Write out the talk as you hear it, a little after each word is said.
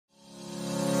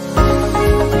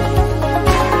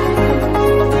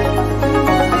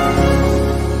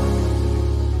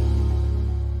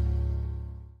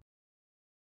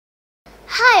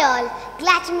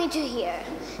to hear.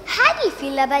 How do you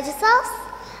feel about yourselves?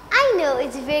 I know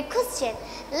it's a weird question.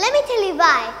 Let me tell you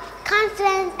why.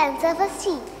 Confidence and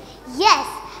self-esteem. Yes,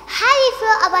 how do you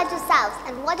feel about yourselves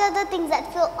and what are the things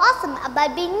that feel awesome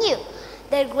about being you?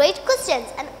 They're great questions,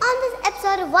 and on this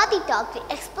episode of Wadi Talk, we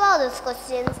explore those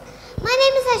questions. My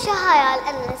name is Ayisha Hayal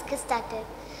and let's get started.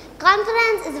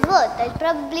 Confidence is a word that you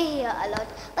probably hear a lot,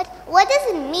 but what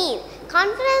does it mean?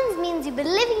 Confidence means you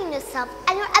believing in yourself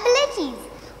and your abilities.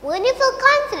 When you feel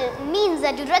confident, it means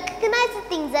that you recognize the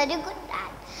things that you're good at.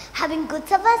 Having good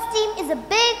self-esteem is a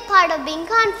big part of being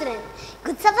confident.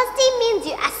 Good self-esteem means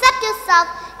you accept yourself,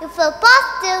 you feel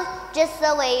positive just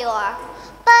the way you are.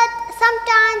 But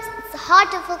sometimes it's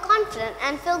hard to feel confident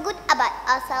and feel good about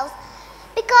ourselves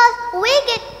because we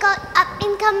get caught up in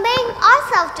comparing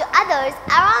ourselves to others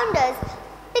around us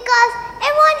because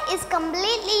everyone is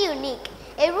completely unique.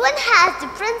 Everyone has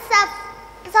different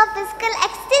physical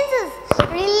extensions,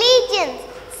 religions,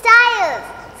 styles,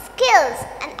 skills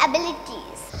and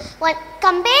abilities. When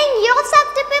comparing yourself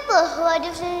to people who are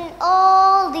different in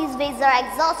all these ways are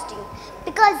exhausting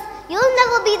because you'll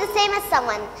never be the same as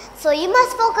someone. So you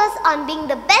must focus on being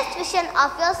the best version of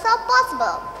yourself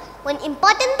possible. One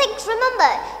important thing to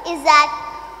remember is that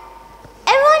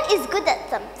everyone is good at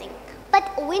something, but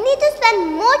we need to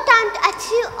spend more time to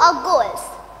achieve our goals.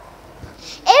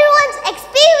 Everyone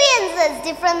experiences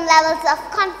different levels of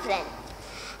confidence.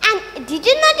 And did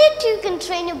you know that you can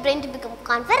train your brain to become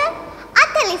confident?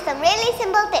 I'll tell you some really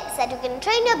simple tips that you can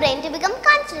train your brain to become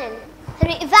confident.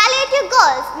 Evaluate your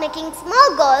goals, making small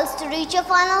goals to reach your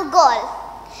final goal.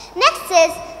 Next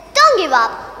is, don't give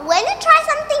up. When you try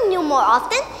something new more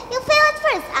often, you fail at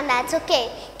first and that's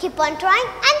okay. Keep on trying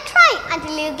and trying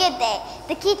until you get there.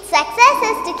 The key to success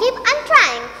is to keep on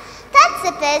trying. Third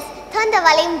step is, turn the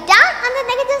volume down on the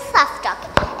negative self-talk.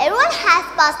 Everyone has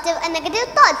positive and negative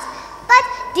thoughts, but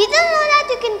did you know that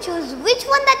you can choose which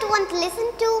one that you want to listen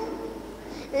to?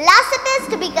 Last step is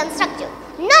to be constructive,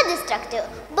 not destructive.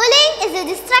 Bullying is a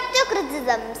destructive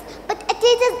criticism, but a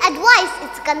teacher's advice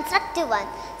is a constructive one.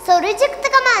 So reject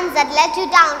the commands that let you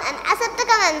down and accept the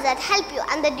commands that help you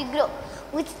and that you grow,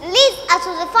 which leads us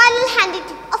to the final handy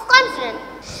tip of confidence.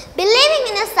 Believing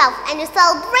in yourself and you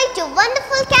celebrate your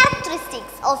wonderful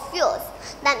characteristics of yours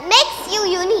that makes you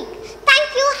unique. Thank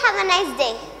you. Have a nice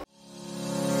day.